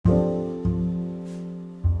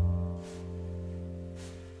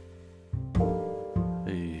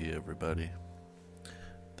everybody.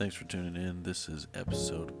 Thanks for tuning in. This is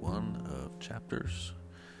episode 1 of Chapters,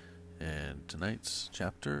 and tonight's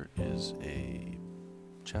chapter is a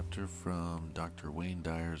chapter from Dr. Wayne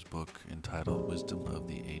Dyer's book entitled Wisdom of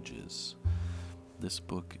the Ages. This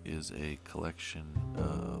book is a collection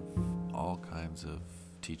of all kinds of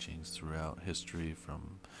teachings throughout history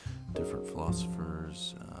from different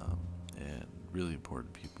philosophers and really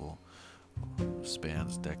important people.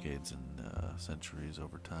 Spans decades and centuries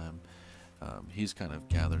over time. He's kind of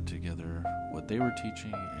gathered together what they were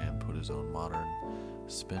teaching and put his own modern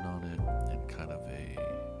spin on it and kind of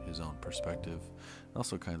his own perspective.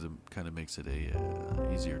 Also kind of makes it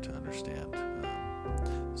easier to understand.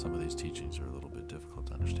 Some of these teachings are a little bit difficult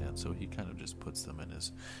to understand, so he kind of just puts them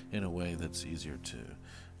in a way that's easier to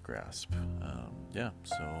grasp.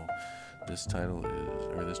 So this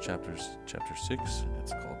chapter is chapter 6, and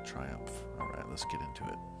it's called Triumph. All right, let's get into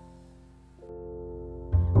it.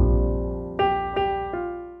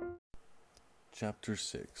 Chapter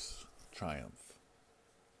 6, Triumph.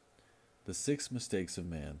 The 6 mistakes of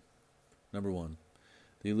man. Number 1,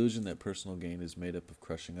 the illusion that personal gain is made up of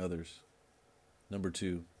crushing others. Number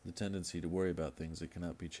 2, the tendency to worry about things that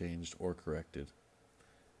cannot be changed or corrected.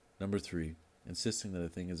 Number 3, insisting that a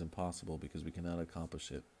thing is impossible because we cannot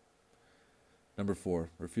accomplish it. Number 4,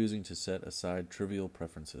 refusing to set aside trivial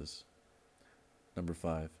preferences. Number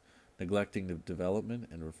 5, neglecting the development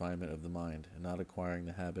and refinement of the mind and not acquiring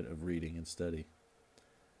the habit of reading and study.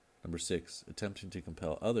 Number 6, attempting to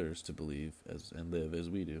compel others to believe and live as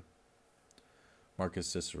we do. Marcus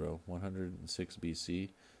Cicero, 106 BC,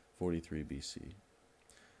 43 BC.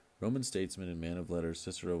 Roman statesman and man of letters,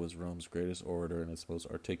 Cicero was Rome's greatest orator and its most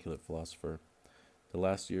articulate philosopher. The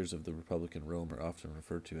last years of the Republican Rome are often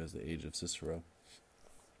referred to as the age of Cicero.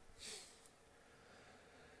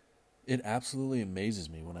 It absolutely amazes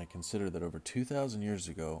me when I consider that over 2,000 years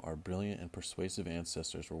ago, our brilliant and persuasive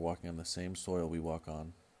ancestors were walking on the same soil we walk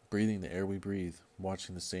on, breathing the air we breathe,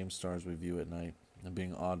 watching the same stars we view at night, and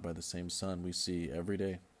being awed by the same sun we see every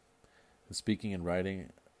day, and speaking and writing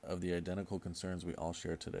of the identical concerns we all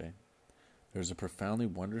share today. There is a profoundly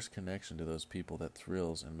wondrous connection to those people that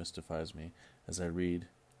thrills and mystifies me as I read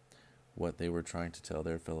what they were trying to tell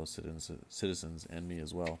their fellow citizens and me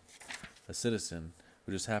as well. A citizen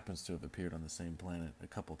who just happens to have appeared on the same planet a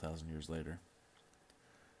couple thousand years later.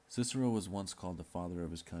 Cicero was once called the father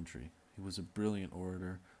of his country. He was a brilliant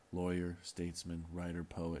orator, lawyer, statesman, writer,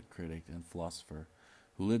 poet, critic, and philosopher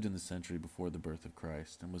who lived in the century before the birth of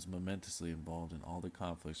Christ and was momentously involved in all the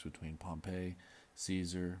conflicts between Pompey,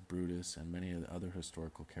 Caesar, Brutus, and many of the other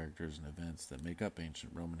historical characters and events that make up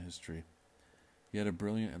ancient Roman history. He had a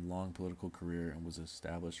brilliant and long political career and was an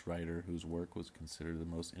established writer whose work was considered the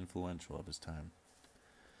most influential of his time.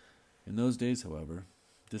 In those days, however,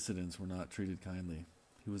 dissidents were not treated kindly.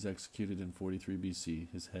 He was executed in 43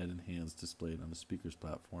 BC, his head and hands displayed on the speaker's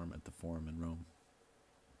platform at the Forum in Rome.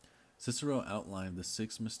 Cicero outlined the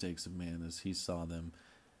 6 mistakes of man as he saw them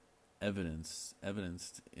evidenced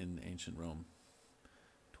in ancient Rome.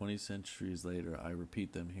 20 centuries later, I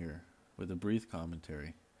repeat them here, with a brief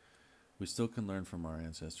commentary. We still can learn from our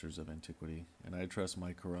ancestors of antiquity, and I trust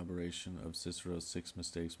my corroboration of Cicero's 6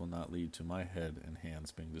 mistakes will not lead to my head and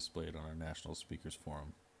hands being displayed on our National Speakers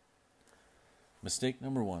Forum. Mistake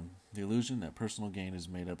number 1, the illusion that personal gain is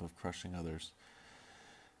made up of crushing others.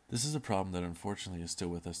 This is a problem that unfortunately is still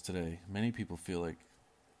with us today. Many people feel like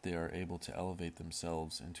they are able to elevate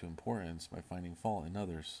themselves into importance by finding fault in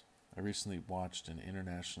others. I recently watched an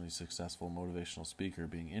internationally successful motivational speaker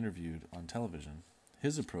being interviewed on television.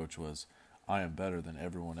 His approach was, I am better than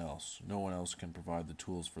everyone else. No one else can provide the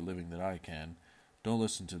tools for living that I can. Don't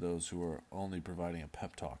listen to those who are only providing a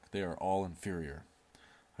pep talk. They are all inferior.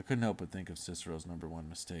 I couldn't help but think of Cicero's number 1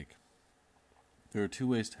 mistake. There are 2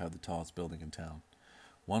 ways to have the tallest building in town.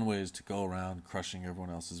 One way is to go around crushing everyone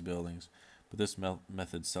else's buildings, but this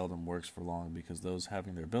method seldom works for long because those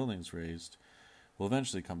having their buildings raised will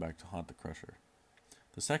eventually come back to haunt the crusher.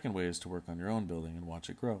 The second way is to work on your own building and watch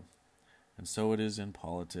it grow. And so it is in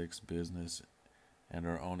politics, business, and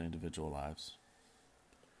our own individual lives.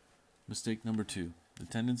 Mistake number 2, the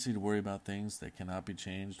tendency to worry about things that cannot be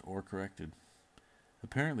changed or corrected.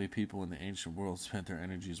 Apparently, people in the ancient world spent their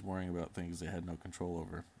energies worrying about things they had no control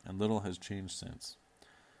over, and little has changed since.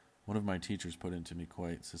 One of my teachers put it to me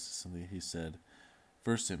quite succinctly. He said,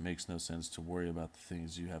 "First, it makes no sense to worry about the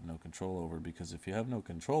things you have no control over, because if you have no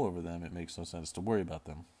control over them, it makes no sense to worry about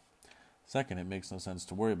them. Second, it makes no sense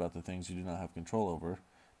to worry about the things you do not have control over,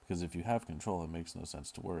 because if you have control, it makes no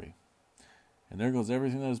sense to worry. And there goes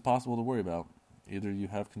everything that is possible to worry about. Either you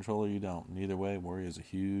have control or you don't. Neither way, worry is a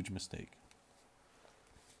huge mistake."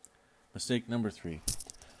 Mistake number 3.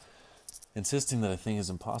 insisting that a thing is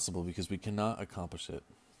impossible because we cannot accomplish it.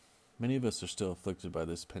 Many of us are still afflicted by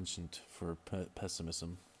this penchant for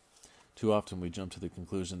pessimism. Too often we jump to the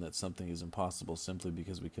conclusion that something is impossible simply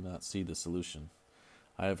because we cannot see the solution.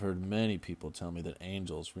 I have heard many people tell me that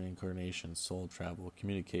angels, reincarnation, soul travel,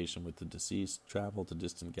 communication with the deceased, travel to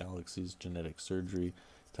distant galaxies, genetic surgery,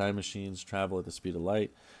 time machines, travel at the speed of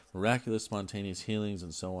light, miraculous spontaneous healings,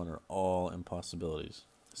 and so on are all impossibilities,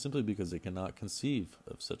 simply because they cannot conceive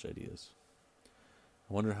of such ideas.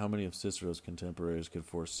 I wonder how many of Cicero's contemporaries could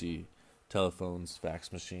foresee telephones,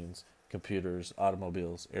 fax machines, computers,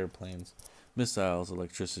 automobiles, airplanes, missiles,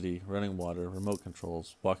 electricity, running water, remote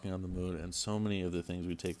controls, walking on the moon, and so many of the things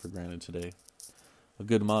we take for granted today. A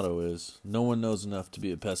good motto is, no one knows enough to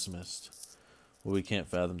be a pessimist. What we can't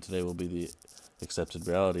fathom today will be the accepted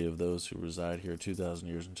reality of those who reside here 2,000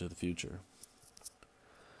 years into the future.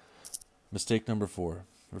 Mistake number 4,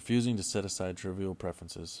 refusing to set aside trivial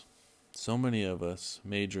preferences. So many of us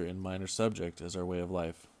major in minor subject as our way of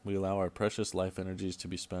life. We allow our precious life energies to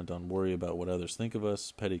be spent on worry about what others think of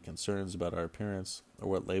us, petty concerns about our appearance, or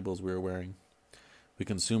what labels we are wearing. We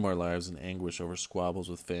consume our lives in anguish over squabbles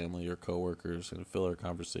with family or coworkers and fill our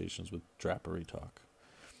conversations with drapery talk.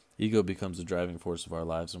 Ego becomes the driving force of our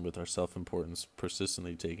lives, and with our self-importance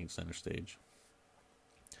persistently taking center stage.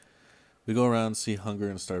 We go around, see hunger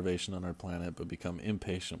and starvation on our planet, but become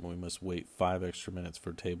impatient when we must wait 5 extra minutes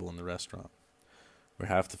for a table in the restaurant, where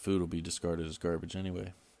half the food will be discarded as garbage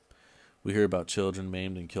anyway. We hear about children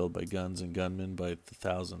maimed and killed by guns and gunmen by the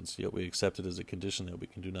thousands, yet we accept it as a condition that we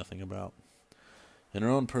can do nothing about. In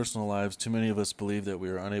our own personal lives, too many of us believe that we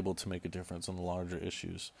are unable to make a difference on the larger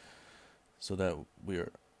issues, so that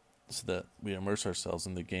we immerse ourselves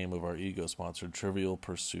in the game of our ego-sponsored trivial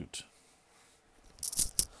pursuit.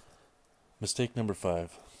 Mistake number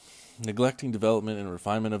 5. Neglecting development and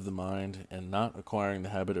refinement of the mind and not acquiring the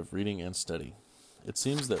habit of reading and study. It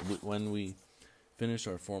seems that when we finish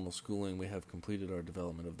our formal schooling, we have completed our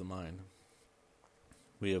development of the mind.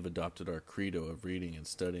 We have adopted our credo of reading and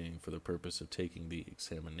studying for the purpose of taking the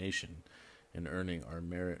examination and earning our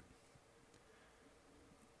merit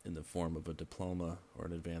in the form of a diploma or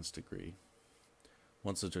an advanced degree.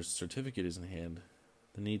 Once a certificate is in hand,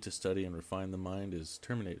 the need to study and refine the mind is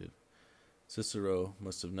terminated. Cicero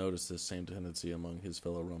must have noticed this same tendency among his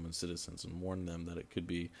fellow Roman citizens and warned them that it could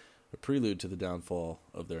be a prelude to the downfall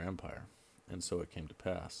of their empire, and so it came to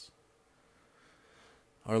pass.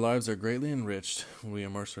 Our lives are greatly enriched when we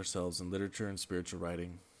immerse ourselves in literature and spiritual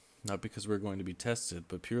writing, not because we're going to be tested,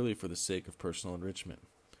 but purely for the sake of personal enrichment.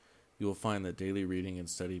 You will find that daily reading and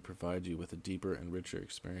study provide you with a deeper and richer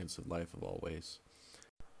experience of life of all ways.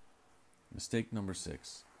 Mistake number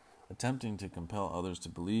 6. Attempting to compel others to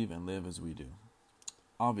believe and live as we do.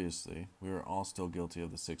 Obviously, we are all still guilty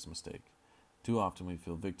of the 6th mistake. Too often we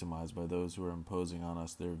feel victimized by those who are imposing on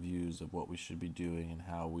us their views of what we should be doing and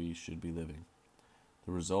how we should be living.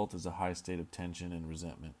 The result is a high state of tension and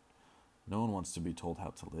resentment. No one wants to be told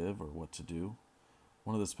how to live or what to do.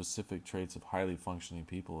 One of the specific traits of highly functioning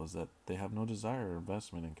people is that they have no desire or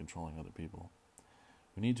investment in controlling other people.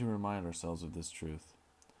 We need to remind ourselves of this truth.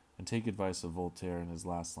 And take advice of Voltaire in his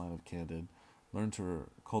last line of Candide, learn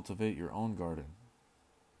to cultivate your own garden.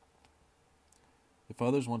 If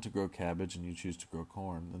others want to grow cabbage and you choose to grow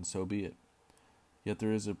corn, then so be it. Yet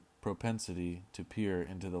there is a propensity to peer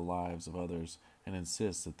into the lives of others and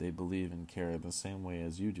insist that they believe and care the same way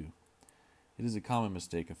as you do. It is a common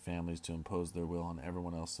mistake of families to impose their will on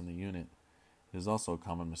everyone else in the unit. It is also a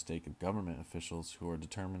common mistake of government officials who are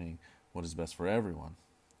determining what is best for everyone.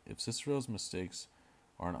 If Cicero's mistakes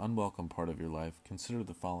are an unwelcome part of your life, consider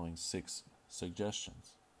the following 6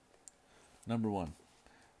 suggestions. Number 1.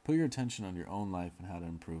 Put your attention on your own life and how to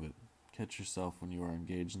improve it. Catch yourself when you are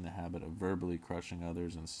engaged in the habit of verbally crushing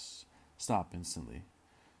others and stop instantly.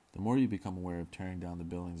 The more you become aware of tearing down the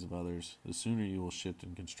buildings of others, the sooner you will shift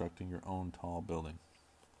in constructing your own tall building.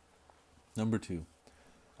 Number 2.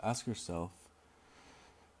 Ask yourself,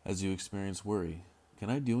 as you experience worry,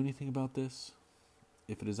 can I do anything about this?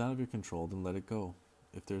 If it is out of your control, then let it go.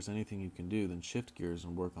 If there's anything you can do, then shift gears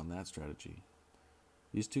and work on that strategy.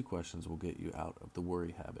 These 2 questions will get you out of the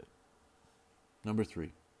worry habit. Number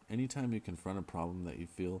 3. Anytime you confront a problem that you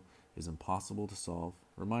feel is impossible to solve,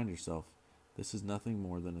 remind yourself, this is nothing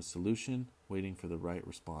more than a solution waiting for the right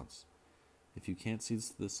response. If you can't see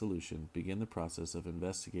the solution, begin the process of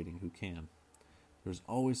investigating who can. There's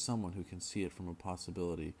always someone who can see it from a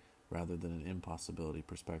possibility rather than an impossibility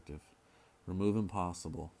perspective. Remove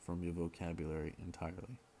impossible from your vocabulary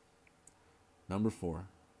entirely. Number 4.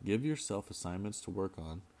 Give yourself assignments to work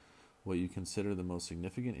on what you consider the most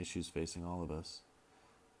significant issues facing all of us.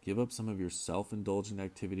 Give up some of your self-indulgent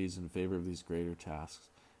activities in favor of these greater tasks,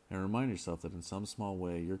 and remind yourself that in some small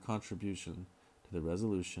way, your contribution to the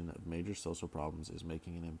resolution of major social problems is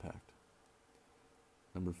making an impact.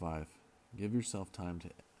 Number 5, give yourself time to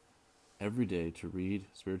every day to read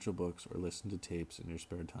spiritual books or listen to tapes in your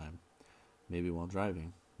spare time, maybe while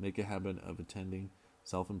driving. Make a habit of attending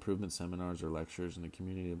self-improvement seminars or lectures in a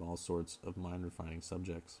community of all sorts of mind-refining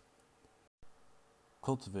subjects.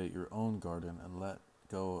 Cultivate your own garden and let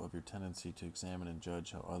go of your tendency to examine and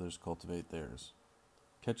judge how others cultivate theirs.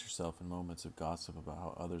 Catch yourself in moments of gossip about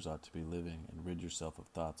how others ought to be living, and rid yourself of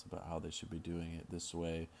thoughts about how they should be doing it this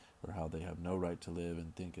way or how they have no right to live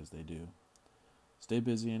and think as they do. Stay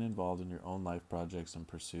busy and involved in your own life projects and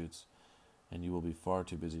pursuits, and you will be far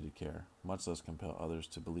too busy to care, much less compel others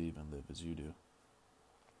to believe and live as you do.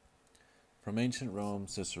 From ancient Rome,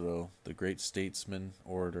 Cicero, the great statesman,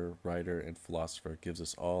 orator, writer, and philosopher, gives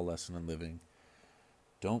us all a lesson in living.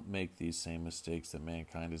 Don't make these same mistakes that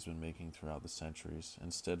mankind has been making throughout the centuries.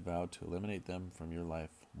 Instead, vow to eliminate them from your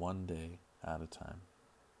life one day at a time.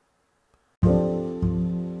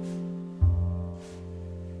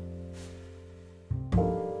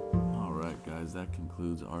 Alright guys, that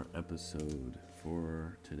concludes our episode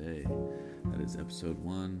for today. That is episode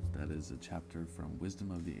 1. That is a chapter from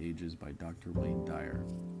Wisdom of the Ages by Dr. Wayne Dyer.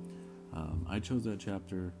 I chose that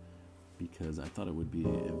chapter because I thought it would be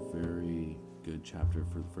a very good chapter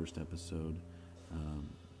for the first episode.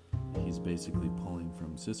 He's basically pulling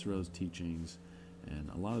from Cicero's teachings,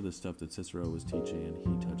 and a lot of the stuff that Cicero was teaching and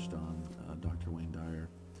he touched on, Dr. Wayne Dyer,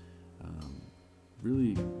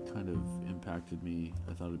 really kind of impacted me.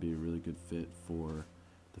 I thought it'd be a really good fit for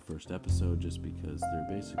the first episode, just because they're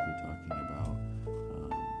basically talking about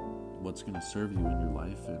what's going to serve you in your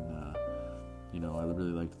life. And I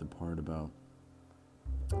really liked the part about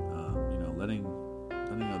letting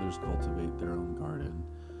others cultivate their own garden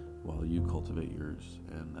while you cultivate yours.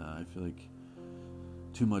 And I feel like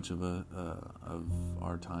too much of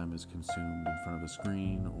our time is consumed in front of a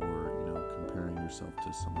screen, or comparing yourself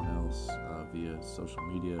to someone else via social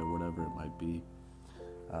media or whatever it might be.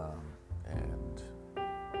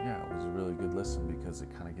 It was a really good listen, because it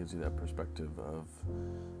kind of gives you that perspective of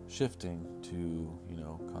shifting to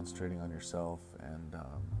concentrating on yourself and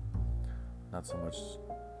not so much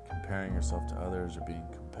comparing yourself to others or being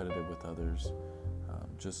competitive with others.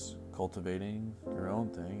 Just cultivating your own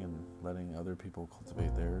thing and letting other people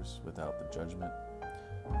cultivate theirs without the judgment.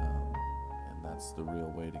 And that's the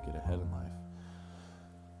real way to get ahead in life.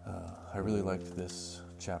 I really liked this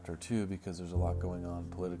chapter too, because there's a lot going on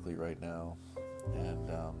politically right now. And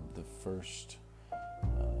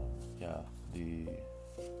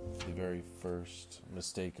the very first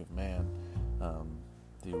mistake of man,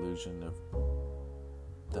 the illusion of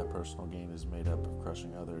that personal gain is made up of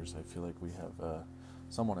crushing others. I feel like we have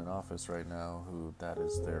someone in office right now who that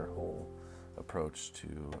is their whole approach to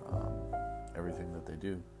everything that they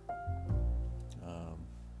do,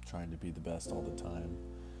 trying to be the best all the time,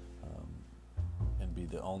 and be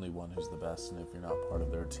the only one who's the best. And if you're not part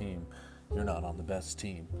of their team, you're not on the best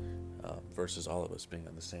team, versus all of us being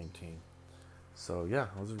on the same team. So yeah,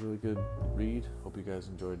 it was a really good read. Hope you guys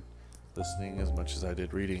enjoyed listening as much as I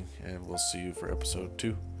did reading, and we'll see you for episode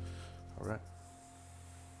 2. All right.